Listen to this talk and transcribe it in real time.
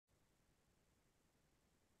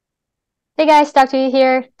Hey guys, Dr. Yu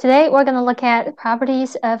here. Today we're going to look at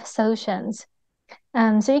properties of solutions.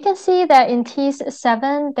 So you can see that in TEAS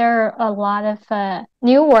 7, there are a lot of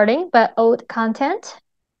new wording, but old content,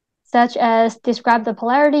 such as describe the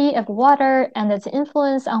polarity of water and its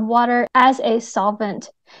influence on water as a solvent.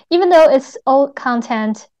 Even though it's old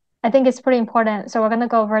content, I think it's pretty important. So we're going to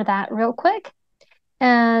go over that real quick.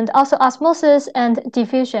 And also osmosis and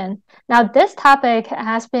diffusion. Now, this topic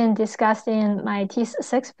has been discussed in my TEAS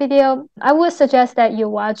 6 video. I would suggest that you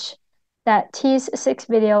watch that TEAS 6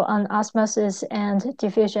 video on osmosis and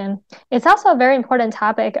diffusion. It's also a very important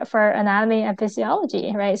topic for anatomy and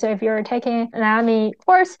physiology, right? So if you're taking anatomy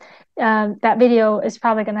course, that video is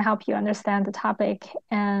probably going to help you understand the topic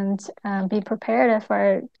and be prepared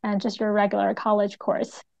for just your regular college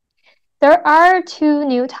course. There are two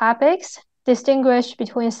new topics. Distinguish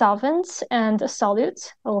between solvents and solutes.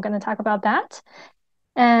 We're going to talk about that.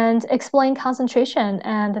 And explain concentration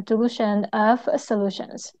and dilution of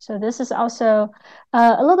solutions. So this is also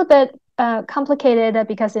a little bit complicated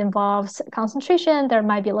because it involves concentration. There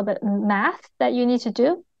might be a little bit of math that you need to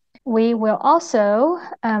do. We will also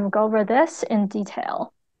go over this in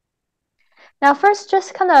detail. Now, first,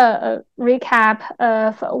 just kind of a recap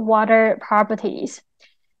of water properties.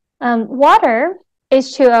 Water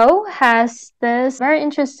H2O has this very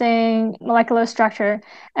interesting molecular structure,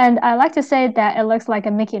 and I like to say that it looks like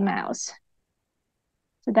a Mickey Mouse.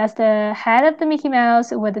 So that's the head of the Mickey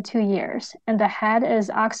Mouse with the 2 ears, and the head is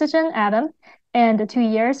oxygen atom, and the 2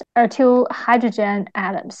 ears are 2 hydrogen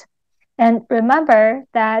atoms. And remember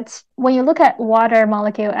that when you look at water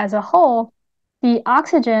molecule as a whole, the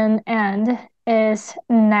oxygen end is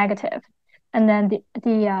negative, and then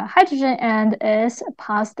the hydrogen end is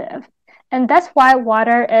positive. And that's why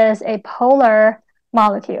water is a polar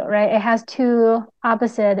molecule, right? It has 2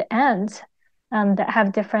 opposite ends that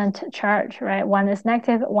have different charge, right? One is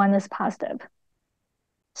negative, one is positive.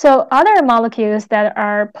 So other molecules that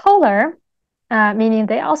are polar, meaning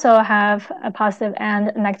they also have a positive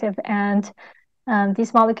and negative end,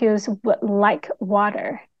 these molecules would like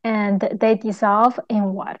water, and they dissolve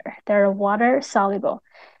in water. They're water soluble.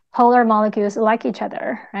 Polar molecules like each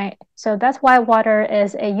other, right? So that's why water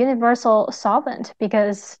is a universal solvent,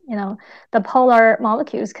 because the polar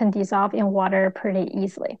molecules can dissolve in water pretty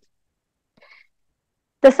easily.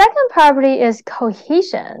 The second property is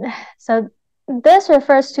cohesion. So this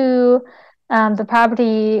refers to the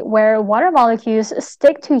property where water molecules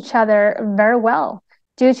stick to each other very well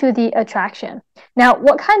due to the attraction. Now,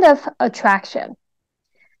 what kind of attraction?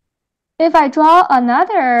 If I draw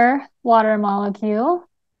another water molecule,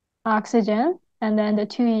 oxygen, and then the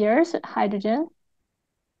 2 ears, hydrogen.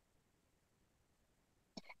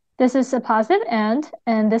 This is a positive end,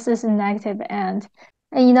 and this is a negative end.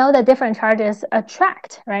 And you know that different charges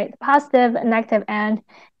attract, right? Positive and negative end,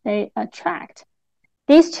 they attract.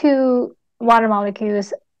 These 2 water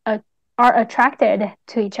molecules are attracted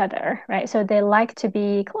to each other, right? So they like to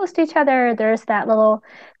be close to each other. There's that little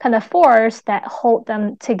kind of force that hold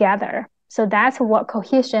them together. So that's what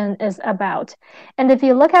cohesion is about. And if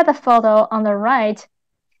you look at the photo on the right,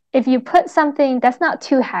 if you put something that's not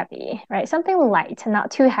too heavy, right, something light, not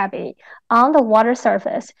too heavy, on the water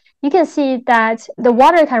surface, you can see that the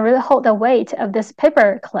water can really hold the weight of this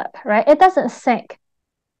paper clip, right? It doesn't sink.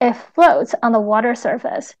 It floats on the water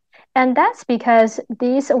surface. And that's because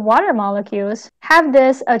these water molecules have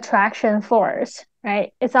this attraction force,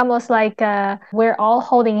 right? It's almost like we're all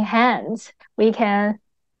holding hands. We can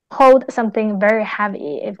hold something very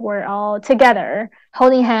heavy if we're all together,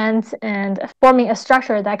 holding hands and forming a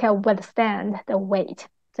structure that can withstand the weight.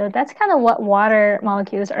 So that's kind of what water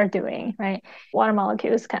molecules are doing, right? Water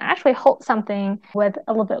molecules can actually hold something with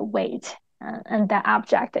a little bit of weight, and that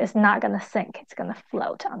object is not going to sink. It's going to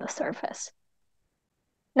float on the surface.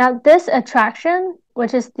 Now, this attraction,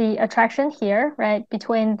 which is the attraction here, right,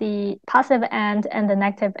 between the positive end and the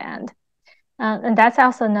negative end, and that's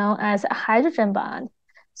also known as a hydrogen bond.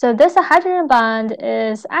 So this hydrogen bond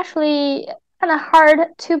is actually kind of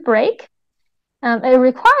hard to break. It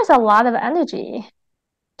requires a lot of energy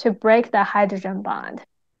to break the hydrogen bond.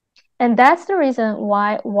 And that's the reason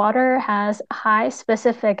why water has high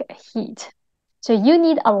specific heat. So you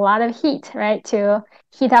need a lot of heat, right, to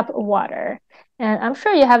heat up water. And I'm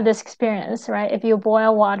sure you have this experience, right? If you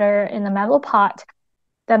boil water in a metal pot,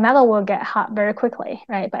 the metal will get hot very quickly,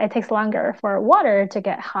 right? But it takes longer for water to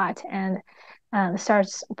get hot and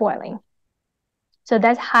starts boiling. So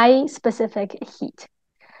that's high specific heat.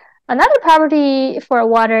 Another property for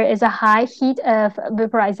water is a high heat of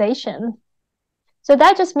vaporization. So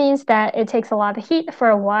that just means that it takes a lot of heat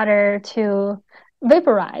for water to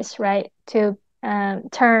vaporize, right? To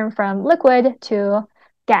turn from liquid to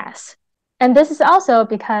gas. And this is also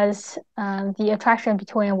because the attraction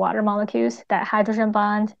between water molecules, that hydrogen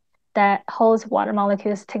bond that holds water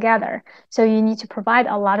molecules together. So you need to provide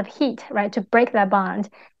a lot of heat, right, to break that bond.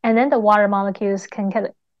 And then the water molecules can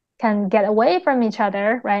get away from each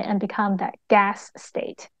other, right, and become that gas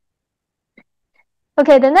state.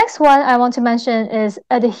 Okay, the next one I want to mention is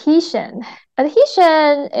adhesion.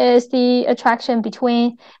 Adhesion is the attraction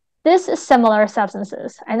between these similar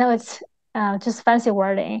substances. I know it's just fancy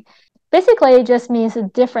wording. Basically, it just means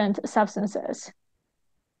different substances.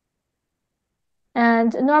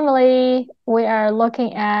 And normally, we are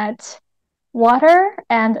looking at water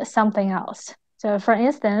and something else. So for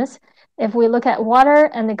instance, if we look at water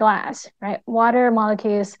and the glass, right? Water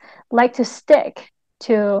molecules like to stick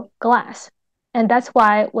to glass. And that's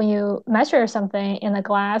why when you measure something in a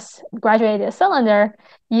glass graduated cylinder,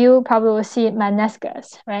 you probably will see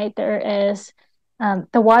meniscus, right? There is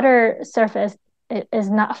the water surface is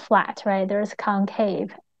not flat, right? There's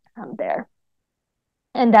concave there.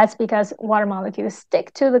 And that's because water molecules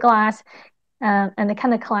stick to the glass and it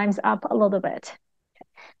kind of climbs up a little bit.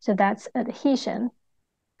 So that's adhesion.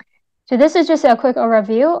 So this is just a quick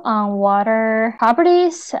overview on water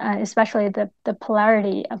properties, especially the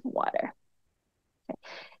polarity of water. Okay.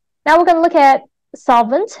 Now we're going to look at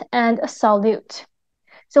solvent and solute.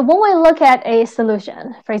 So when we look at a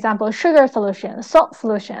solution, for example, sugar solution, salt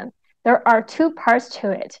solution, there are two parts to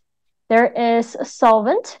it. There is a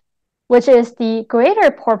solvent, which is the greater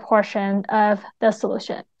proportion of the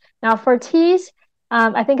solution. Now for TEAS,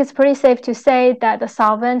 I think it's pretty safe to say that the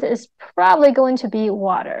solvent is probably going to be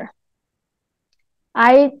water.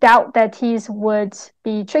 I doubt that TEAS would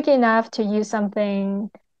be tricky enough to use something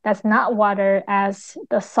that's not water as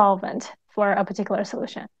the solvent for a particular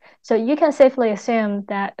solution. So you can safely assume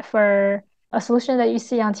that for a solution that you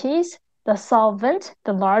see on TEAS, the solvent,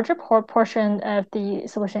 the larger proportion of the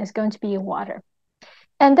solution is going to be water.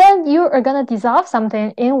 And then you are going to dissolve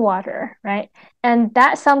something in water, right? And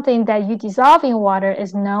that something that you dissolve in water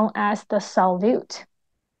is known as the solute.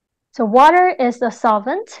 So water is the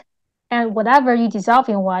solvent, and whatever you dissolve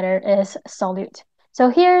in water is solute. So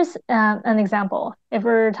here's an example. If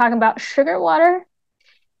we're talking about sugar water,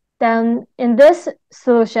 then in this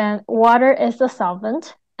solution, water is the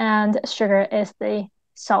solvent and sugar is the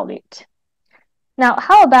solute. Now,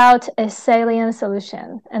 how about a saline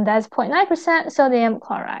solution? And that's 0.9% sodium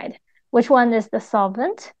chloride. Which one is the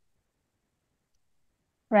solvent?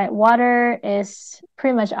 Right, water is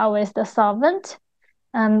pretty much always the solvent.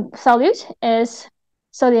 Solute is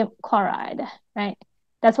sodium chloride, right?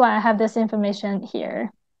 That's why I have this information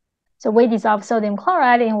here. So we dissolve sodium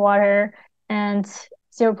chloride in water, and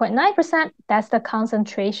 0.9%, that's the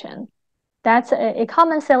concentration. That's a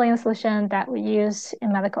common saline solution that we use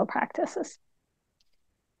in medical practices.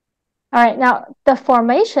 All right, now the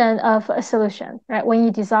formation of a solution, right? When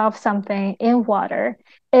you dissolve something in water,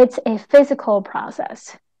 it's a physical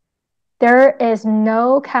process. There is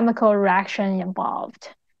no chemical reaction involved.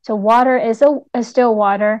 So water is still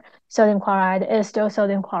water, sodium chloride is still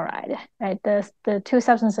sodium chloride, right? The two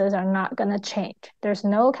substances are not going to change. There's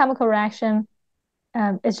no chemical reaction.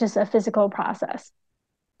 It's just a physical process.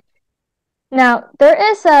 Now,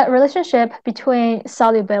 there is a relationship between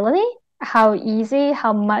solubility, how easy,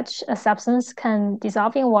 how much a substance can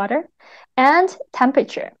dissolve in water, and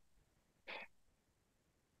temperature.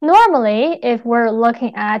 Normally, if we're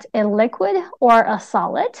looking at a liquid or a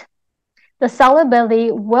solid, the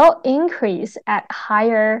solubility will increase at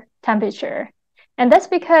higher temperature. And that's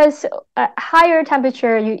because at higher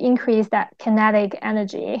temperature, you increase that kinetic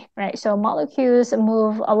energy, right? So molecules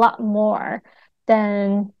move a lot more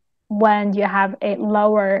than when you have a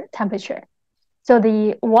lower temperature. So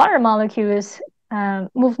the water molecules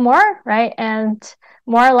move more, right? And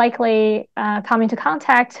more likely come into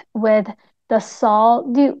contact with the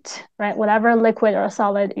solute, right? Whatever liquid or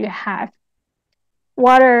solid you have.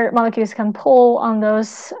 Water molecules can pull on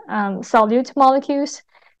those solute molecules.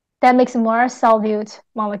 That makes more solute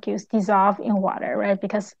molecules dissolve in water, right?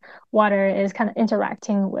 Because water is kind of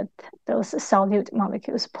interacting with those solute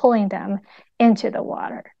molecules, pulling them into the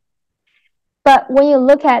water. But when you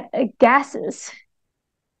look at gases,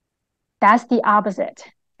 that's the opposite.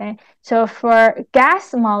 Okay? So for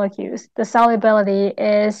gas molecules, the solubility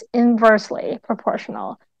is inversely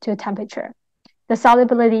proportional to temperature. The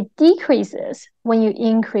solubility decreases when you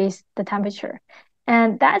increase the temperature.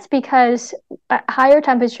 And that's because at higher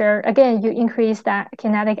temperature, again, you increase that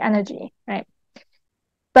kinetic energy, right?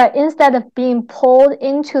 But instead of being pulled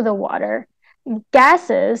into the water,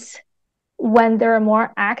 gases, when they're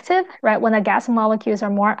more active, right? When the gas molecules are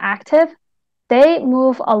more active, they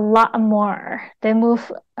move a lot more. They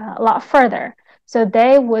move a lot further. So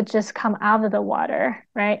they would just come out of the water,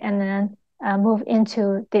 right? And then move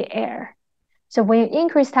into the air. So when you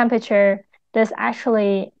increase temperature, this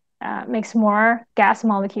actually makes more gas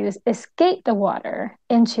molecules escape the water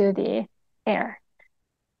into the air.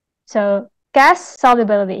 So gas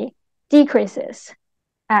solubility decreases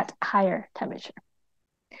at higher temperature.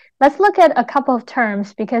 Let's look at a couple of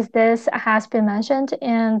terms because this has been mentioned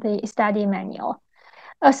in the study manual.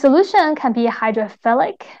 A solution can be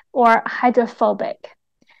hydrophilic or hydrophobic.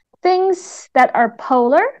 Things that are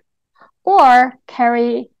polar or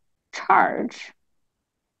carry charge,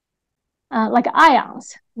 like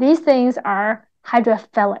ions. These things are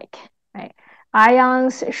hydrophilic, right?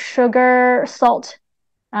 Ions, sugar, salt,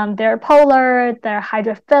 they're polar, they're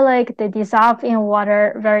hydrophilic, they dissolve in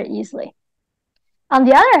water very easily. On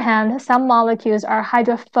the other hand, some molecules are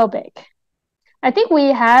hydrophobic. I think we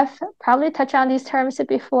have probably touched on these terms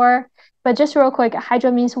before, but just real quick,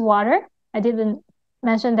 hydro means water. I didn't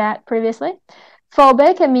mention that previously.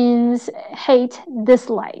 Phobic means hate,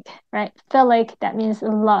 dislike, right? Philic, that means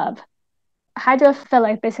love.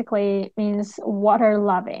 Hydrophilic basically means water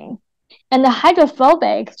loving. And the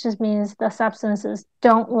hydrophobic just means the substances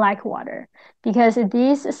don't like water because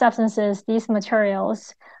these substances, these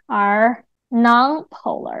materials are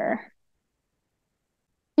non-polar.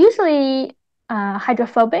 Usually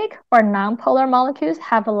hydrophobic or non-polar molecules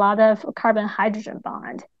have a lot of carbon-hydrogen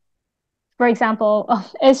bond. For example,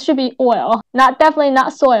 it should be oil, definitely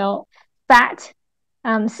not soil, fat,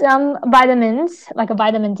 some vitamins like a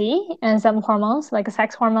vitamin D, and some hormones like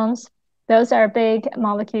sex hormones. Those are big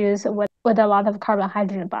molecules with a lot of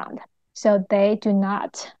carbon-hydrogen bond. So they do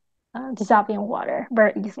not dissolve in water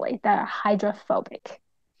very easily. They're hydrophobic.